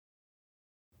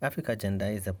Africa Agenda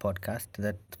is a podcast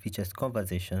that features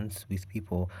conversations with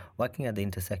people working at the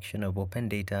intersection of open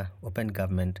data, open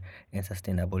government, and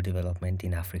sustainable development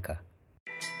in Africa.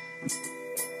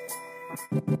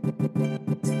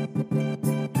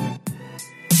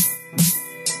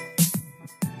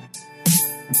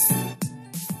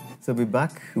 So we're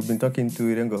back. We've been talking to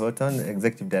Irengo Horton,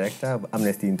 Executive Director of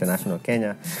Amnesty International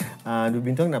Kenya, and we've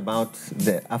been talking about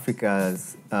the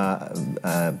Africa's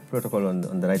protocol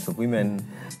on the rights of women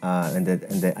and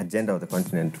the agenda of the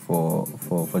continent for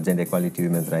gender equality,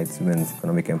 women's rights, women's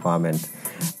economic empowerment.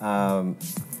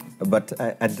 But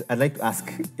I'd like to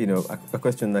ask, a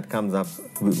question that comes up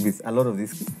with a lot of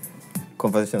these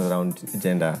conversations around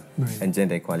gender and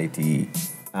gender equality.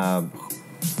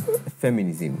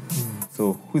 Feminism.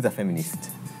 So, who's a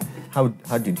feminist? How do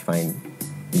you define,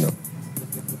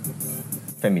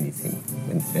 feminism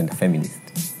and a feminist?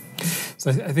 So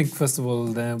I think, first of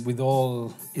all, with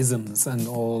all isms and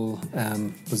all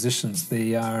positions,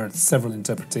 there are several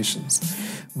interpretations.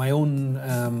 My own,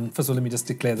 first of all, let me just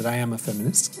declare that I am a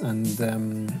feminist, and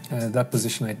that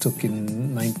position I took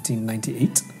in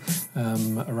 1998,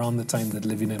 around the time that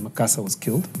Levina Makasa was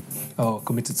killed or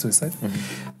committed suicide.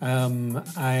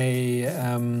 I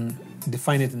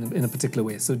define it in a particular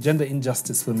way. So gender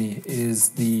injustice for me is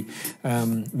the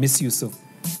misuse of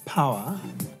power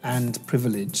and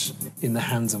privilege in the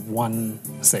hands of one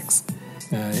sex,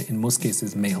 in most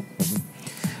cases male.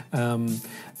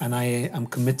 And I am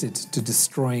committed to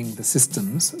destroying the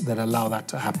systems that allow that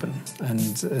to happen.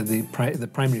 And the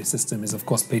primary system is, of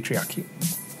course, patriarchy,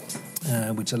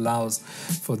 which allows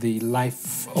for the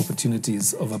life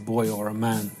opportunities of a boy or a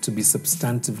man to be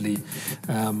substantively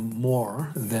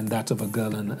more than that of a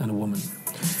girl and a woman.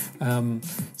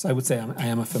 So I would say I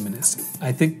am a feminist.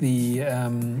 I think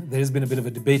there has been a bit of a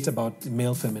debate about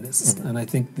male feminists, and I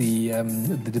think the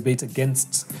debate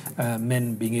against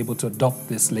men being able to adopt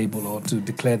this label or to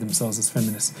declare themselves as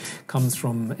feminists comes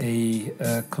from a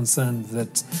concern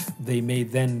that they may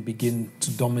then begin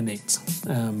to dominate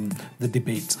the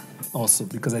debate also,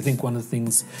 because I think one of the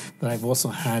things that I've also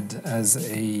had as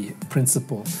a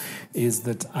principle is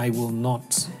that I will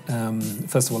not,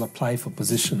 first of all, apply for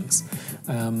positions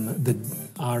that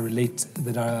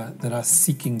are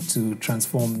seeking to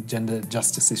transform gender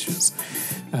justice issues.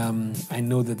 I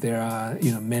know that there are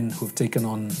men who have taken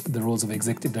on the roles of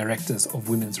executive directors of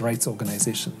women's rights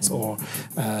organizations or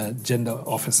gender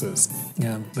officers.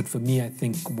 But for me, I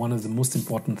think one of the most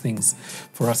important things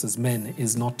for us as men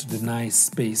is not to deny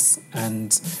space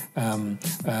and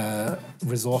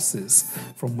resources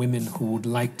from women who would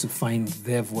like to find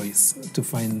their voice, to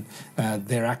find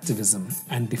their activism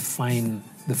and define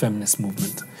the feminist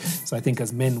movement. So I think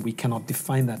as men, we cannot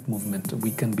define that movement.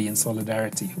 We can be in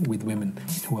solidarity with women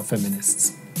who are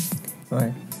feminists. All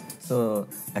right. So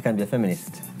I can be a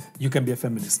feminist. You can be a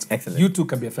feminist. Excellent. You too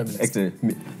can be a feminist. Excellent.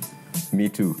 Me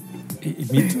too.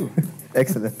 Me too.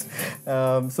 Excellent.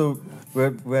 So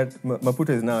Maputo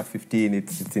is now 15.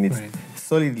 It's in its right.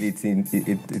 Solidly.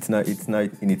 It's now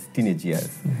in its teenage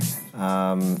years.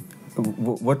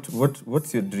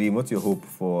 What's your dream? What's your hope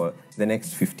for the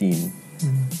next 15?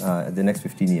 The next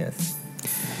 15 years.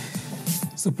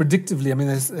 So predictively,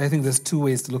 I think there's two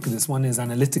ways to look at this. One is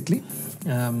analytically.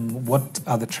 What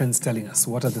are the trends telling us?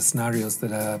 What are the scenarios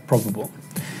that are probable?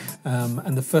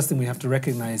 And the first thing we have to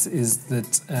recognize is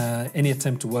that any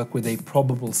attempt to work with a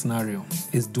probable scenario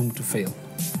is doomed to fail.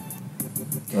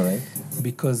 All right.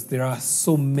 Because there are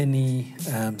so many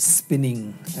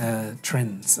spinning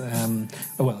trends.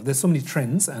 There's so many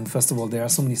trends, and first of all, there are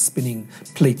so many spinning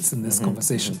plates in this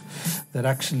conversation that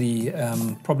actually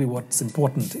probably what's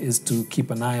important is to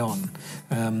keep an eye on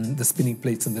the spinning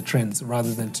plates and the trends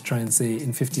rather than to try and say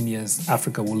in 15 years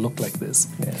Africa will look like this.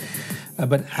 Yeah.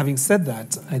 But having said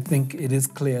that, I think it is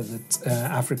clear that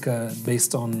Africa,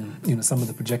 based on some of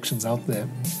the projections out there,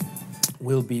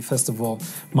 will be, first of all,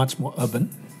 much more urban.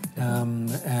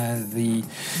 The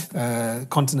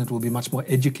continent will be much more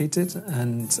educated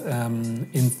and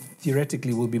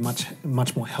theoretically will be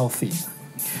much more healthy.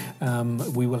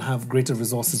 We will have greater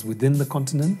resources within the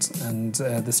continent, and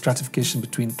the stratification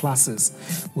between classes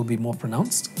will be more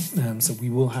pronounced. So we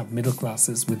will have middle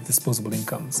classes with disposable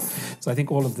incomes. So I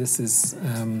think all of this is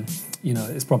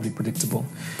probably predictable.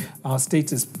 Our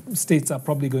states are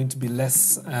probably going to be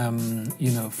less,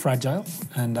 fragile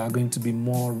and are going to be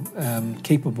more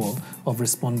capable of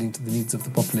responding to the needs of the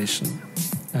population.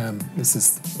 This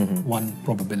is one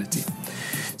probability.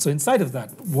 So inside of that,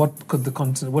 what could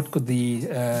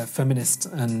the feminist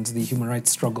and the human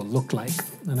rights struggle look like?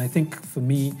 And I think for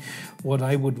me, what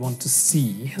I would want to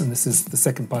see, and this is the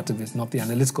second part of it, not the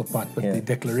analytical part, but the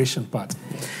declaration part.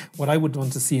 What I would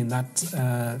want to see in that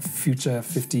future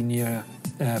 15-year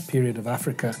period of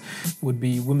Africa would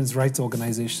be women's rights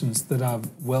organizations that are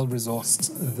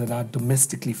well-resourced, that are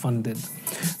domestically funded,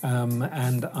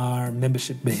 and are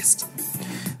membership-based.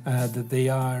 That they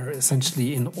are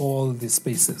essentially in all the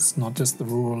spaces, not just the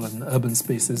rural and urban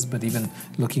spaces, but even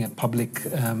looking at public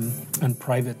and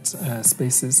private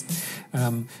spaces.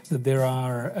 That there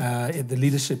are, the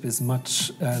leadership is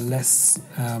much less,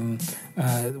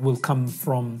 will come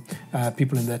from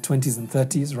people in their 20s and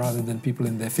 30s rather than people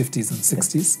in their 50s and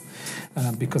 60s,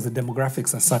 because the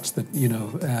demographics are such that,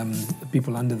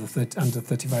 people under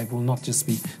 35 will not just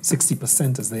be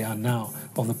 60% as they are now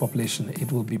of the population.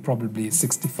 It will be probably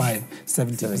 65,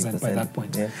 70% by that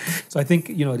point. Yeah. So I think,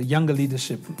 the younger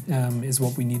leadership is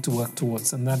what we need to work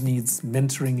towards, and that needs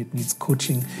mentoring, it needs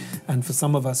coaching, and for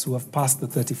some of us who have passed the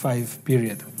 35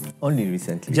 period. Only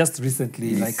recently. Just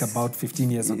recently, like about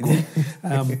 15 years ago.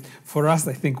 For us,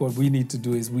 I think what we need to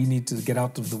do is we need to get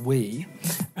out of the way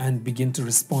and begin to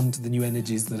respond to the new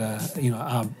energies that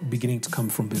are beginning to come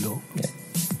from below. Yeah.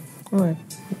 All right,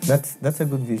 that's a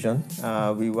good vision.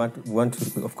 We want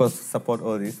to, of course, support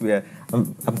all this.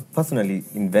 I'm personally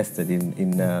invested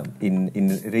in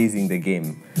raising the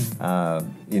game,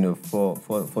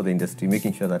 for the industry,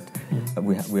 making sure that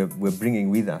we're bringing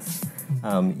with us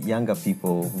younger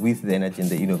people with the energy and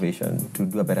the innovation to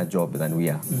do a better job than we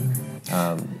are.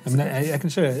 I can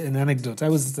share an anecdote. I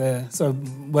was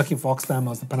working for Oxfam. I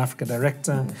was the Pan-Africa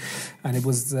director, and it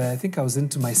was I think I was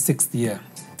into my 6th year.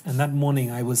 And that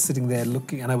morning I was sitting there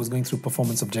looking, and I was going through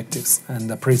performance objectives and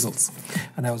appraisals,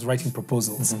 and I was writing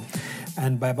proposals.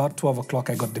 And by about 12 o'clock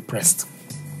I got depressed.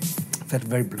 I felt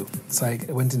very blue. So I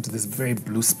went into this very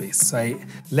blue space. So I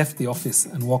left the office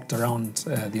and walked around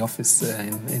the office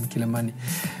in Kilimani.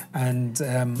 And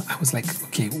I was like,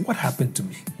 okay, what happened to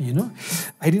me?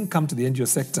 I didn't come to the NGO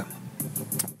sector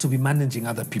to be managing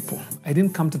other people. I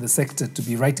didn't come to the sector to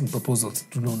be writing proposals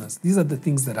to donors. These are the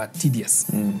things that are tedious.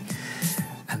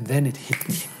 And then it hit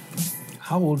me.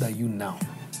 How old are you now?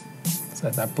 So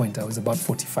at that point, I was about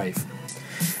 45.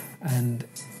 And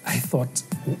I thought,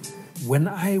 when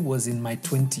I was in my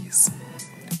 20s,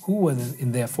 who were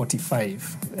in their 40s,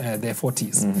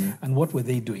 and what were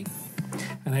they doing?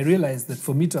 And I realized that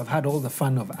for me to have had all the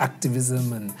fun of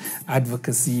activism and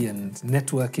advocacy and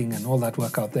networking and all that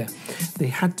work out there, they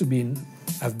had to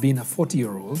have been a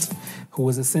 40-year-old who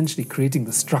was essentially creating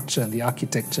the structure and the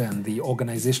architecture and the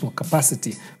organizational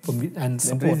capacity for me and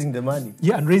support. And raising the money.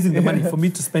 Yeah, and raising the money for me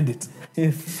to spend it.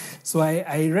 Yes. So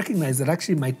I recognize that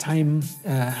actually my time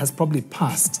has probably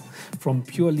passed from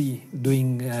purely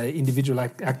doing individual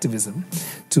activism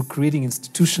to creating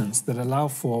institutions that allow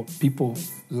for people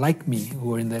like me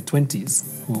who are in their 20s,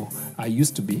 who I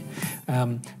used to be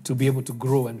able to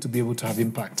grow and to be able to have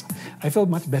impact. I felt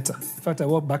much better. In fact, I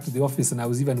walked back to the office and I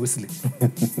was even whistling.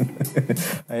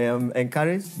 I am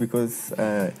encouraged because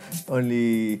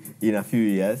only in a few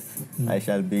years I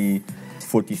shall be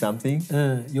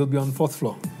 40-something. You'll be on 4th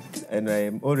floor. And I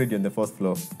am already on the 4th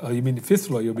floor. Oh, you mean the 5th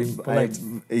floor? You're being polite.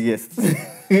 Yes.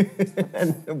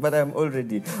 But I'm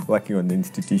already working on the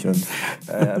institutions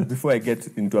before I get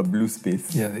into a blue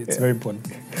space. Yeah, it's very important.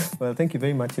 Well, thank you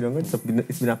very much, Irungo.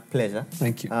 It's been a pleasure.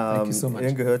 Thank you. Thank you so much.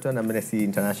 Irungo Hilton, Amnesty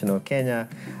International Kenya,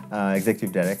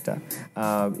 Executive Director.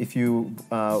 If you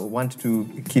want to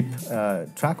keep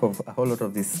track of a whole lot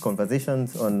of these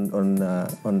conversations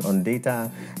on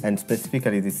data, and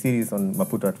specifically the series on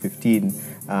Maputo at 15,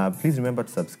 please remember to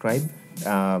subscribe.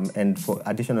 And for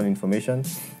additional information,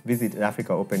 visit the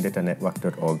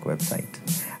AfricaOpenDataNetwork.org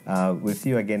website. We'll see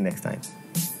you again next time.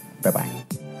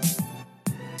 Bye-bye.